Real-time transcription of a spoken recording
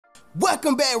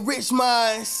Welcome back, Rich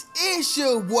Minds. It's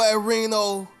your boy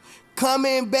Reno,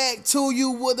 coming back to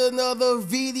you with another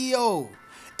video.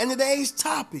 And today's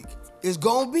topic is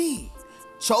gonna be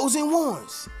chosen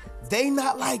ones. They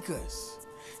not like us.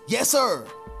 Yes, sir.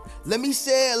 Let me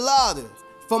say it louder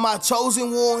for my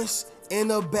chosen ones in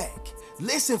the back.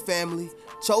 Listen, family,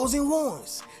 chosen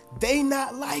ones, they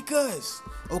not like us.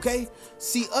 Okay?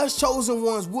 See, us chosen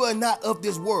ones, we're not of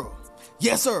this world.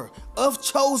 Yes, sir.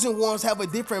 Us chosen ones have a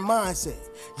different mindset.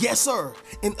 Yes, sir.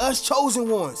 And us chosen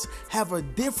ones have a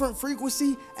different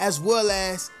frequency as well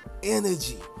as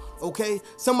energy. Okay?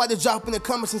 Somebody drop in the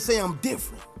comments and say I'm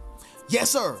different.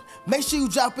 Yes, sir. Make sure you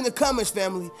drop in the comments,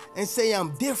 family, and say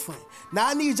I'm different. Now,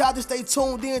 I need y'all to stay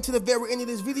tuned in to the very end of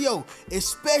this video,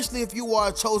 especially if you are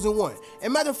a chosen one.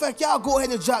 And matter of fact, y'all go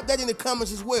ahead and drop that in the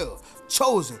comments as well.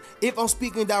 Chosen, if I'm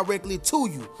speaking directly to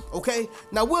you, okay?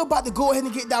 Now, we're about to go ahead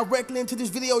and get directly into this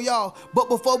video, y'all. But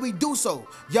before we do so,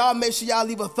 y'all make sure y'all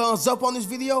leave a thumbs up on this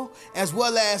video, as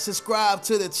well as subscribe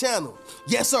to the channel.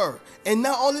 Yes, sir. And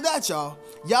not only that,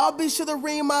 y'all be sure to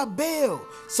ring my bell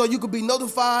so you can be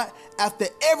notified after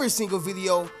every single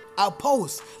video I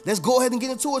post. Let's go ahead and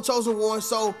get into it, chosen one.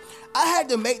 So I had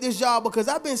to make this, y'all, because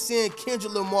I've been seeing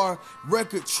Kendrick Lamar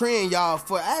record trend, y'all,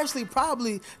 for actually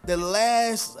probably the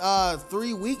last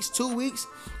 3 weeks, 2 weeks,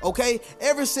 okay?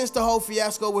 Ever since the whole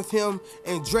fiasco with him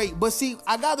and Drake. But see,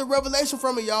 I got the revelation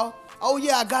from it, y'all. Oh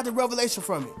yeah, I got the revelation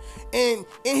from it. And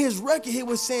in his record, he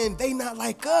was saying they not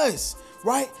like us,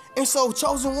 right? And so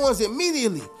chosen ones,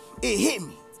 immediately, it hit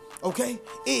me, okay?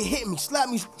 It hit me,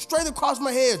 slapped me straight across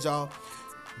my head, y'all.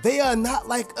 They are not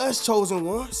like us, chosen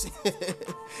ones.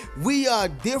 We are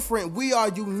different. We are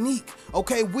unique.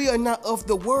 Okay, we are not of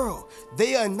the world.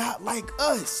 They are not like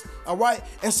us. All right.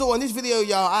 And so in this video,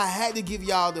 y'all, I had to give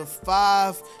y'all the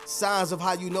 5 signs of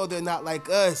how you know they're not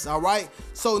like us. All right.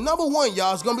 So number 1,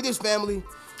 y'all, it's gonna be this, family.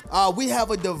 We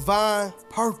have a divine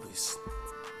purpose.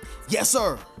 Yes,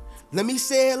 sir. Let me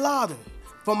say it louder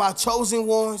for my chosen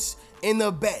ones in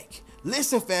the back.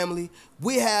 Listen, family,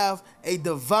 we have a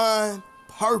divine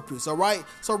purpose, all right?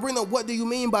 So, Reno, what do you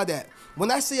mean by that? When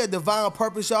I say a divine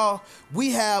purpose, y'all, we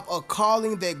have a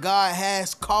calling that God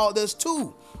has called us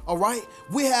to, all right?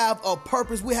 We have a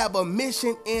purpose. We have a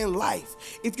mission in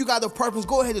life. If you got a purpose,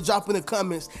 go ahead and drop in the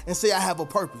comments and say I have a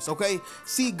purpose, okay?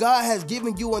 See, God has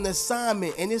given you an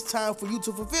assignment, and it's time for you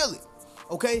to fulfill it.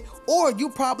 Okay, or you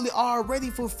probably are already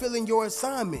fulfilling your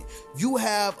assignment. You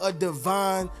have a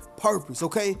divine purpose.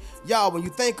 Okay, y'all, when you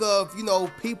think of,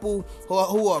 people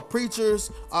who are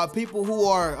preachers, people who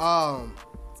are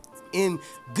in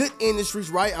good industries,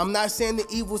 right? I'm not saying the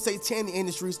evil satanic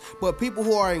industries, but people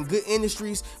who are in good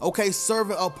industries, okay,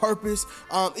 serving a purpose.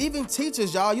 Even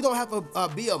teachers, y'all, you don't have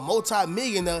to be a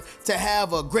multi-millionaire to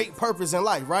have a great purpose in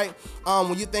life, right?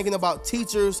 When you're thinking about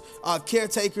teachers,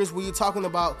 caretakers, when you're talking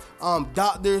about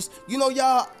doctors,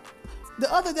 y'all,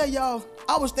 the other day, y'all,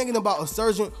 I was thinking about a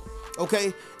surgeon,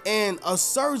 okay? And a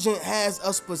surgeon has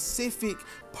a specific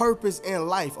purpose in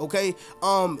life, okay?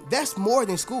 That's more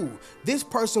than school. This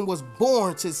person was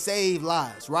born to save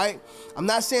lives, right? I'm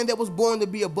not saying that was born to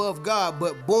be above God,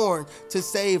 but born to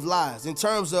save lives in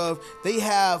terms of they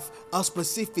have a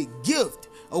specific gift,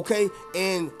 okay,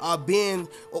 and I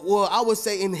would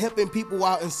say in helping people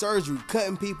out in surgery,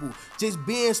 cutting people, just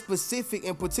being specific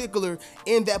and particular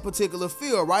in that particular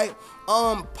field, right?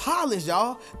 Pilots,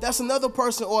 y'all, that's another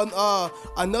person or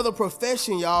another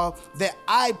profession, y'all, that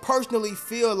I personally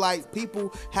feel like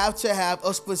people have to have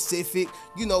a specific,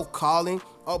 calling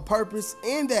or purpose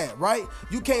in that, right?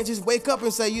 You can't just wake up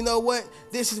and say, you know what,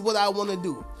 this is what I want to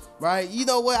do. Right? You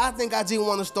know what? I think I just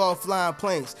want to start flying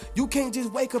planes. You can't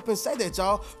just wake up and say that,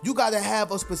 y'all. You got to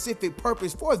have a specific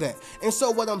purpose for that. And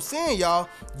so what I'm saying, y'all,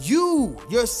 you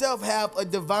yourself have a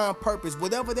divine purpose,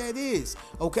 whatever that is,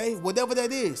 okay? Whatever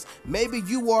that is. Maybe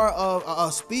you are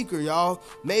a speaker, y'all.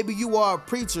 Maybe you are a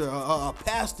preacher, a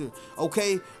pastor,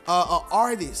 okay? An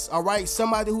artist, all right?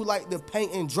 Somebody who like to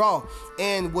paint and draw.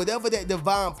 And whatever that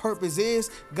divine purpose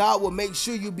is, God will make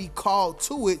sure you be called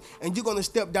to it, and you're going to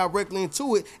step directly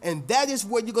into it. And that is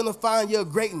where you're going to find your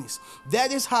greatness.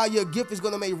 That is how your gift is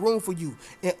going to make room for you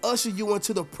and usher you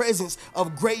into the presence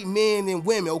of great men and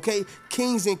women, okay?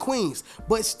 Kings and queens.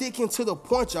 But sticking to the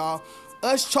point, y'all,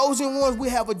 us chosen ones, we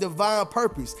have a divine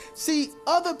purpose. See,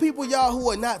 other people, y'all,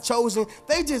 who are not chosen,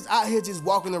 they just out here just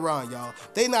walking around, y'all.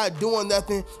 They not doing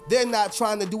nothing. They're not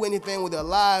trying to do anything with their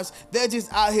lives. They're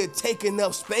just out here taking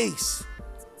up space.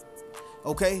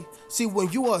 Okay? See,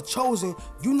 when you are chosen,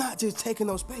 you're not just taking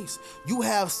up space. You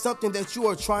have something that you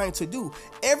are trying to do.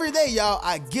 Every day, y'all,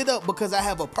 I get up because I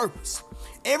have a purpose.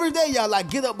 Every day, y'all, I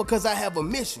get up because I have a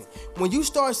mission. When you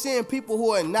start seeing people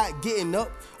who are not getting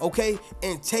up, okay,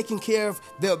 and taking care of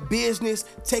their business,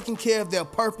 taking care of their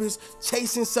purpose,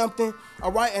 chasing something,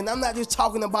 all right? And I'm not just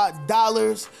talking about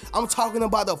dollars. I'm talking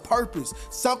about a purpose,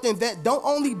 something that don't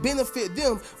only benefit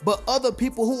them, but other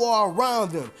people who are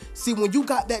around them. See, when you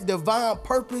got that divine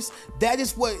purpose, that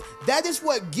is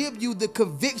what give you the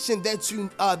conviction that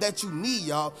you need,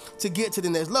 y'all, to get to the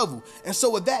next level. And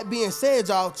so with that being said,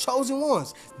 y'all, chosen ones,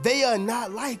 they are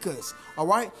not like us, all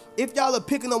right? If y'all are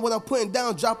picking up what I'm putting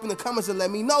down, drop in the comments and let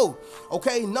me know,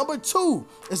 okay? Number 2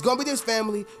 is gonna be this,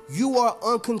 family. You are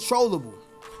uncontrollable.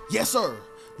 Yes, sir.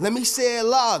 Let me say it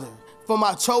louder for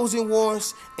my chosen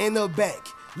ones in the back.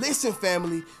 Listen,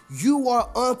 family, you are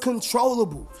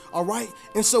uncontrollable, all right?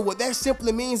 And so what that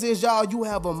simply means is, y'all, you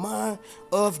have a mind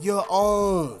of your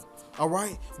own, all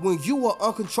right? When you are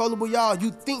uncontrollable, y'all,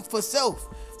 you think for self.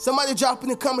 Somebody drop in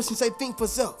the comments and say, think for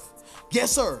self.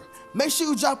 Yes, sir. Make sure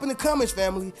you drop in the comments,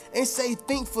 family, and say,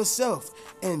 think for self.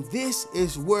 And this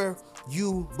is where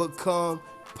you become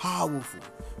powerful,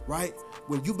 right?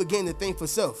 When you begin to think for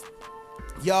self.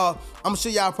 Y'all, I'm sure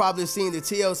y'all probably seen the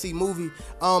TLC movie.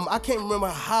 I can't remember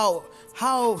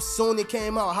how soon it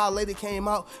came out, how late it came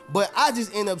out, but I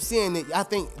just ended up seeing it, I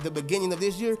think, the beginning of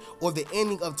this year or the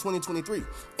ending of 2023.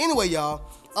 Anyway, y'all,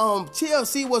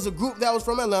 TLC was a group that was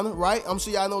from Atlanta, right? I'm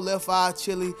sure y'all know Left Eye,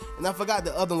 Chili, and I forgot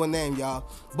the other one name, y'all.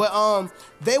 But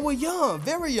they were young,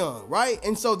 very young, right?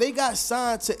 And so they got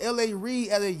signed to L.A. Reid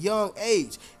at a young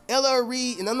age. L.A.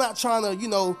 Reid, and I'm not trying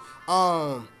to,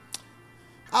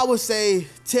 I would say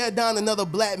tear down another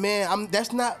black man.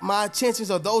 That's not my intentions,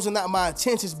 or those are not my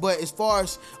intentions. But as far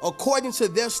as according to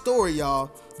their story, y'all,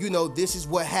 this is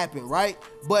what happened, right?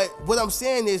 But what I'm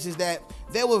saying is that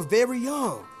they were very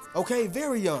young, okay,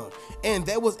 very young, and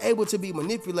they was able to be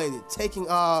manipulated, taking,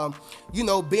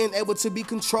 being able to be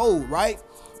controlled, right?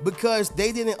 Because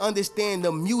they didn't understand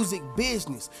the music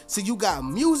business. So you got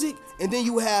music and then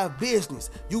you have business.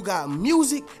 You got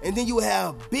music and then you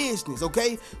have business,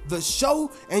 okay? The show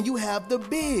and you have the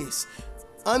biz.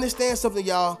 Understand something,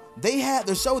 y'all. They had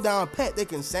the show down pat. They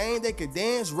can sing, they can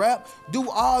dance, rap, do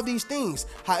all these things.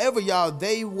 However, y'all,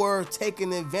 they were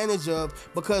taken advantage of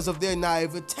because of their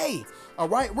naivete. All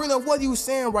right, Reno, what are you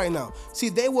saying right now? See,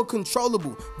 they were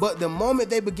controllable, but the moment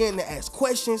they began to ask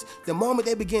questions, the moment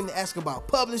they began to ask about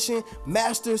publishing,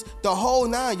 masters, the whole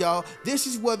nine, y'all, this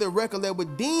is where the record label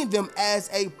deemed them as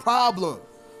a problem.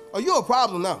 Are you a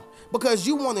problem now? Because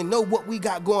you want to know what we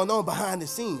got going on behind the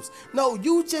scenes. No,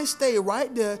 you just stay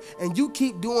right there and you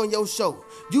keep doing your show.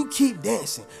 You keep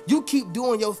dancing. You keep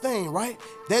doing your thing, right?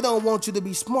 They don't want you to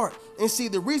be smart. And see,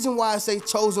 the reason why I say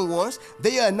chosen ones,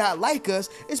 they are not like us,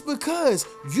 is because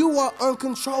you are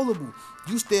uncontrollable.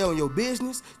 You stay on your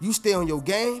business, you stay on your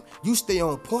game, you stay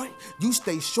on point, you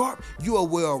stay sharp, you are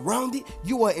well-rounded,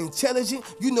 you are intelligent,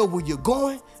 you know where you're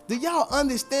going. Do y'all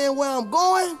understand where I'm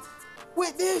going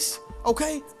with this?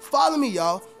 Okay, follow me,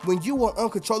 y'all. When you are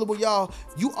uncontrollable, y'all,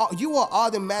 you are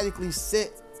automatically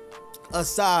set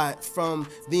aside from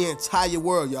the entire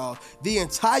world, y'all. The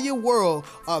entire world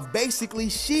are basically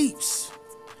sheeps.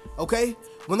 Okay,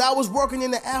 when I was working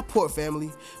in the airport, family,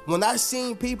 when I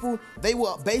seen people, they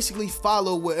would basically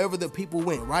follow wherever the people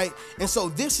went, right? And so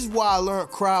this is why I learned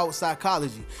crowd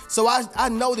psychology. So I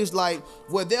noticed, like,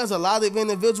 where there's a lot of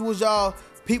individuals, y'all,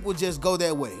 people just go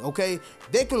that way, okay?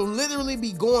 They can literally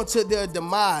be going to their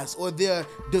demise or their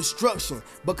destruction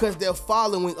because they're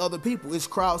following other people. It's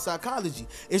crowd psychology.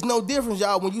 It's no difference,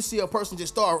 y'all, when you see a person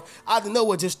just start, out of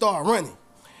nowhere, just start running,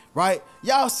 right?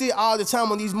 Y'all see it all the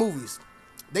time on these movies.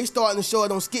 They starting to show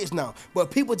it on skits now,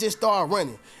 but people just start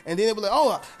running. And then they be like,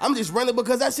 oh, I'm just running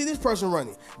because I see this person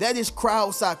running. That is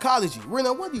crowd psychology.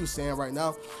 Rena, what are you saying right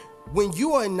now? When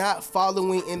you are not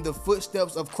following in the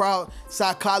footsteps of crowd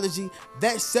psychology,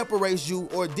 that separates you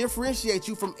or differentiates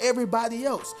you from everybody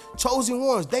else. Chosen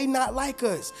ones, they not like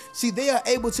us. See, they are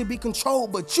able to be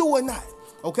controlled, but you are not,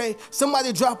 okay?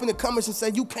 Somebody drop in the comments and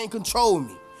say, you can't control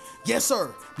me. Yes,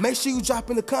 sir. Make sure you drop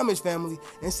in the comments, family,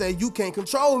 and say, you can't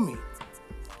control me.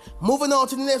 Moving on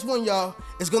to the next one, y'all.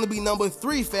 It's going to be number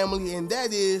 3, family, and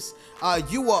that is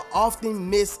you are often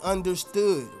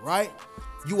misunderstood, right?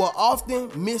 You are often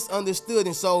misunderstood.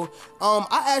 And so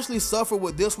I actually suffer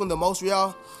with this one the most,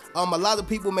 y'all. A lot of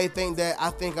people may think that I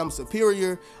think I'm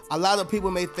superior. A lot of people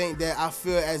may think that I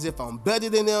feel as if I'm better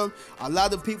than them. A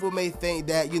lot of people may think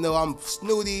that, I'm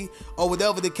snooty or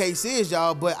whatever the case is,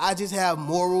 y'all. But I just have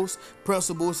morals,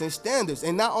 principles, and standards.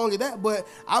 And not only that, but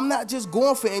I'm not just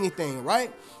going for anything,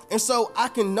 right? And so I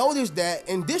can notice that,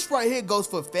 and this right here goes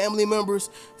for family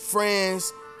members,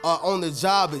 friends, on the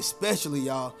job especially,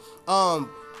 y'all.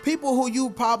 people who you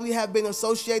probably have been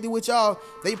associated with, y'all,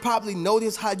 they probably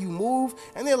notice how you move,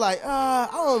 and they're like, I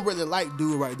don't really like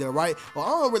dude right there, right? Or I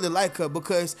don't really like her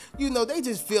because, you know, they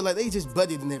just feel like they just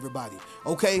better than everybody,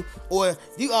 okay? Or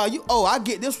I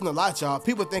get this from a lot, y'all.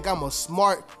 People think I'm a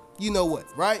smart, you know what,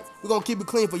 right? We're gonna keep it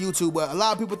clean for YouTube, but a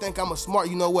lot of people think I'm a smart,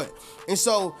 you know what. And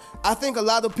so I think a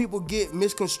lot of people get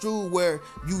misconstrued where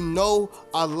you know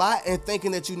a lot and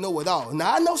thinking that you know it all.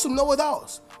 Now I know some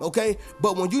know-it-alls, okay?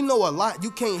 But when you know a lot,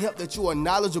 you can't help that you are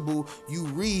knowledgeable, you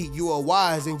read, you are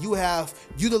wise, and you have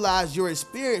utilized your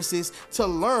experiences to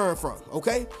learn from,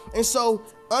 okay? And so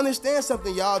understand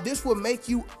something, y'all. This will make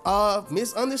you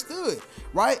misunderstood,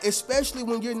 right? Especially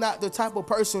when you're not the type of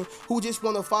person who just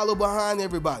want to follow behind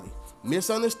everybody.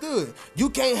 Misunderstood. You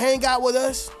can't hang out with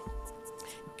us.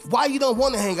 Why you don't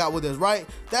want to hang out with us, right?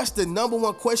 That's the number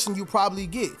one question you probably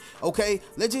get, okay?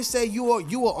 Let's just say you are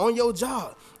on your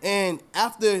job, and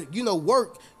after, you know,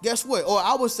 work, guess what? Or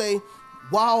I would say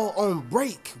while on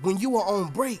break, when you are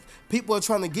on break, people are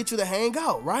trying to get you to hang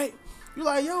out, right? You're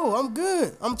like, yo, I'm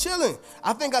good, I'm chilling.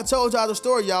 I think I told y'all the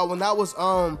story, y'all. When I was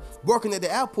working at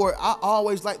the airport, I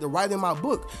always liked to write in my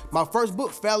book. My first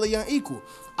book, Fairly Unequal.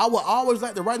 I would always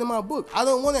like to write in my book. I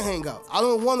don't want to hang out. I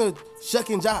don't want to shuck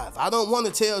and jive. I don't want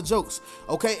to tell jokes,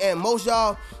 okay? And most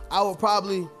y'all, I would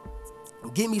probably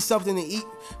get me something to eat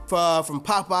from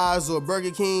Popeyes or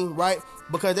Burger King, right?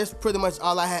 Because that's pretty much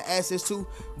all I had access to.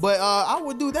 But I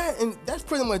would do that, and that's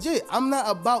pretty much it. I'm not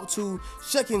about to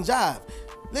shuck and jive.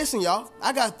 Listen, y'all,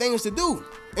 I got things to do.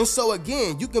 And so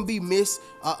again, you can be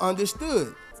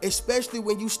misunderstood, especially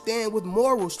when you stand with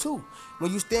morals too.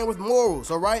 When you stand with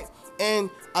morals, all right? And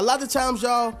a lot of times,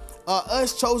 y'all,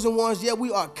 us chosen ones, yeah,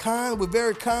 we are kind, we're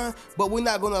very kind, but we're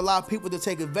not gonna allow people to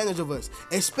take advantage of us,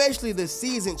 especially the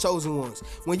seasoned chosen ones.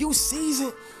 When you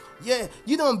seasoned, yeah,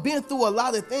 you done been through a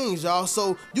lot of things, y'all.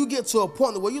 So you get to a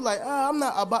point where you're like, I'm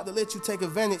not about to let you take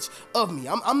advantage of me.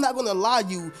 I'm not gonna allow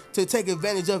you to take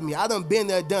advantage of me. I done been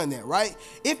there, done that, right?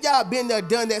 If y'all been there,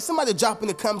 done that, somebody drop in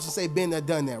the comments and say been there,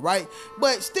 done that, right?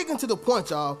 But sticking to the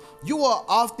point, y'all, you are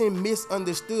often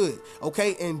misunderstood,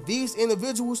 okay? And these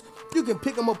individuals, you can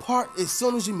pick them apart as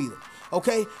soon as you meet them,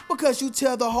 okay? Because you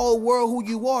tell the whole world who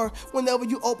you are whenever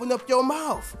you open up your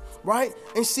mouth, right?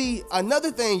 And see,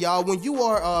 another thing, y'all, when you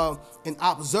are an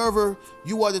observer,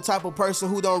 you are the type of person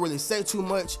who don't really say too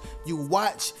much. You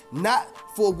watch not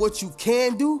for what you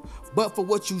can do, but for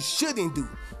what you shouldn't do,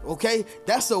 okay?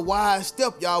 That's a wise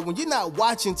step, y'all. When you're not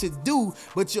watching to do,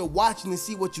 but you're watching to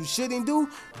see what you shouldn't do,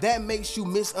 that makes you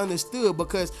misunderstood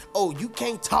because, oh, you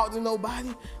can't talk to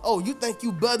nobody? Oh, you think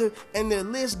you better? And the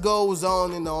list goes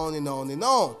on and on and on and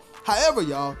on. However,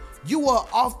 y'all, you are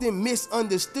often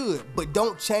misunderstood, but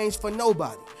don't change for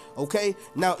nobody, okay?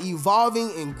 Now,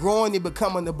 evolving and growing and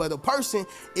becoming a better person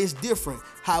is different.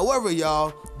 However,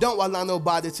 y'all, don't allow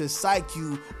nobody to psych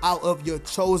you out of your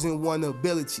chosen one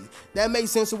ability. That makes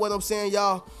sense of what I'm saying,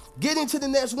 y'all? Get into the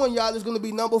next one, y'all. It's going to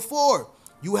be number 4.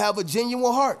 You have a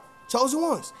genuine heart. Chosen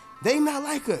ones. They not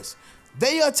like us.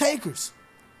 They are takers.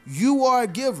 You are a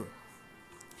giver.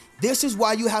 This is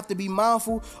why you have to be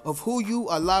mindful of who you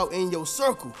allow in your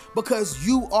circle, because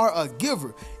you are a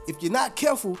giver. If you're not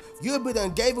careful, you'll be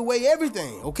done gave away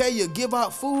everything, okay? You give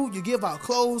out food, you give out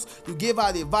clothes, you give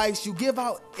out advice, you give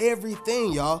out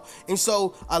everything, y'all. And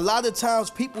so a lot of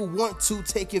times people want to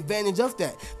take advantage of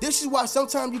that. This is why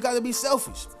sometimes you gotta be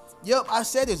selfish. Yep, I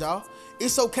said it, y'all.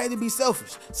 It's okay to be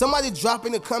selfish. Somebody drop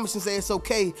in the comments and say it's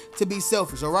okay to be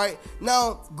selfish, all right?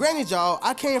 Now, granted, y'all,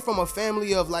 I came from a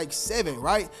family of like 7,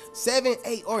 right? 7,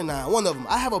 8, or 9, one of them.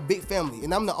 I have a big family,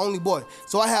 and I'm the only boy.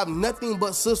 So I have nothing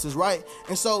but sisters, right?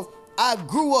 And so I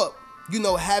grew up, you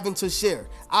know, having to share.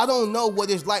 I don't know what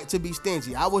it's like to be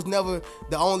stingy. I was never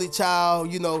the only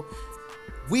child, you know.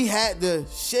 We had to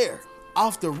share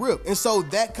off the rip. And so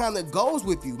that kind of goes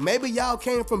with you. Maybe y'all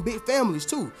came from big families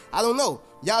too. I don't know.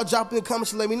 Y'all drop in the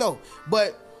comments and let me know.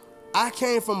 But I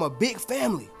came from a big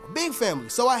family.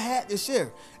 So I had to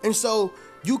share. And so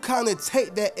you kind of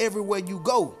take that everywhere you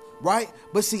go, right?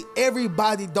 But see,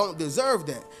 everybody don't deserve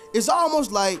that. It's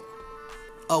almost like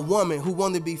a woman who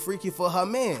want to be freaky for her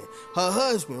man, her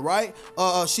husband, right?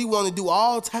 She want to do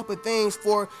all type of things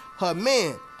for her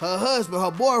man, her husband,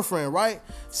 her boyfriend, right?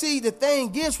 See, the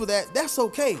thing is for that, that's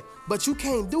okay. But you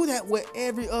can't do that with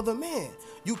every other man.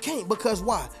 You can't, because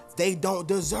why? They don't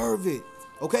deserve it,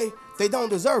 okay? they don't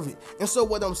deserve it. And so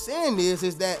what I'm saying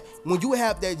is that when you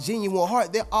have that genuine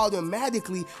heart, that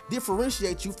automatically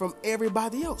differentiates you from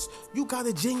everybody else. You got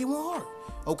a genuine heart,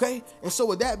 okay? And so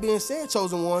with that being said,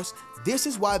 chosen ones, this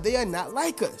is why they are not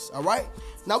like us, all right?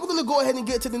 Now we're gonna go ahead and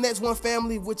get to the next one,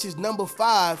 family, which is number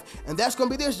 5, and that's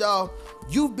gonna be this, y'all.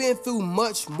 You've been through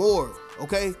much more,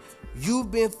 okay?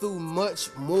 You've been through much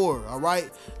more, all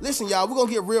right? Listen, y'all, we're gonna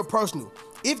get real personal.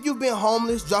 If you've been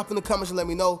homeless, drop in the comments and let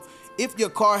me know. If your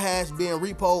car has been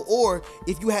repoed, or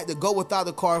if you had to go without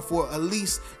a car for at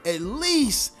least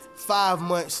 5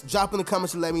 months, drop in the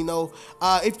comments and let me know.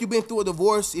 If you've been through a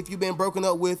divorce, if you've been broken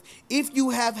up with, if you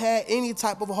have had any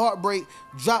type of heartbreak,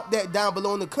 drop that down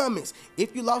below in the comments.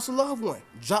 If you lost a loved one,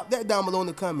 drop that down below in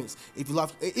the comments. If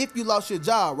you lost your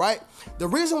job, right? The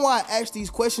reason why I ask these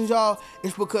questions, y'all,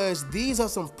 is because these are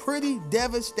some pretty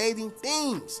devastating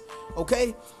things,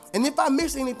 okay? And if I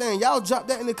miss anything, y'all drop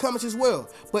that in the comments as well.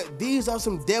 But these are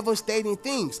some devastating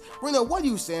things. Reno, what are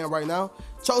you saying right now?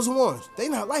 Chosen ones, they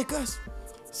not like us.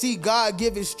 See, God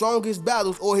give his strongest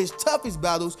battles or his toughest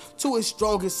battles to his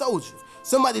strongest soldier.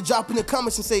 Somebody drop in the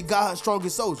comments and say God's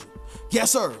strongest soldier.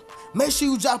 Yes, sir. Make sure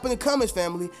you drop in the comments,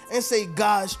 family, and say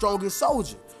God's strongest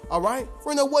soldier. All right?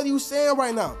 Reno, what are you saying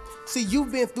right now? See,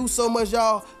 you've been through so much,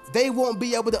 y'all, they won't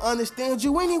be able to understand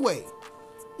you anyway.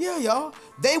 Yeah, y'all.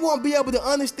 They won't be able to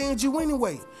understand you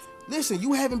anyway. Listen,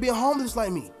 you haven't been homeless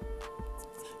like me.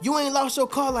 You ain't lost your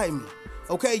car like me.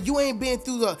 Okay? You ain't been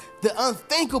through the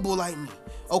unthinkable like me.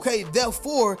 Okay?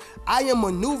 Therefore, I am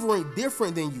maneuvering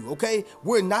different than you. Okay?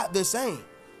 We're not the same.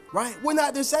 Right? We're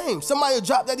not the same. Somebody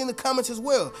drop that in the comments as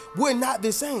well. We're not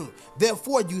the same.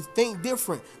 Therefore, you think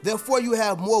different. Therefore, you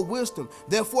have more wisdom.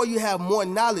 Therefore, you have more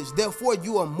knowledge. Therefore,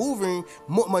 you are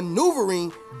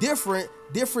maneuvering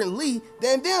differently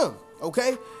than them.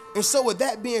 Okay? And so with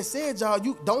that being said, y'all,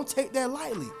 you don't take that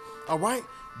lightly. All right?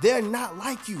 They're not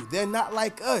like you. They're not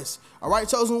like us. All right,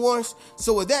 chosen ones?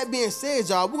 So with that being said,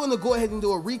 y'all, we're going to go ahead and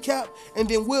do a recap, and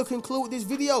then we'll conclude this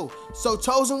video. So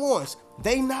chosen ones,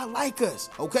 they not like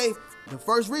us, okay? The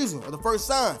first reason, or the first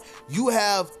sign, you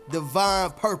have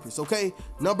divine purpose, okay?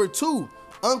 Number 2,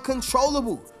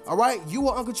 uncontrollable, all right? You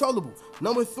are uncontrollable.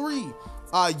 Number 3,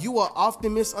 you are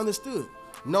often misunderstood.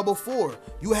 Number 4,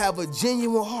 you have a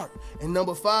genuine heart. And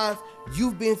number 5,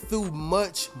 you've been through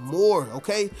much more,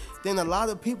 okay, than a lot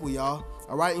of people, y'all.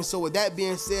 All right, and so with that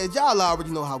being said, y'all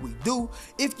already know how we do.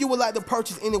 If you would like to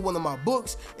purchase any one of my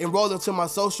books, enroll into my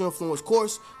social influence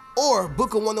course, or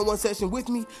book a one-on-one session with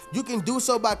me, you can do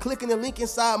so by clicking the link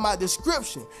inside my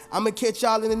description. I'm going to catch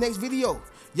y'all in the next video.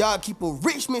 Y'all keep a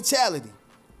rich mentality.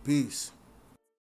 Peace.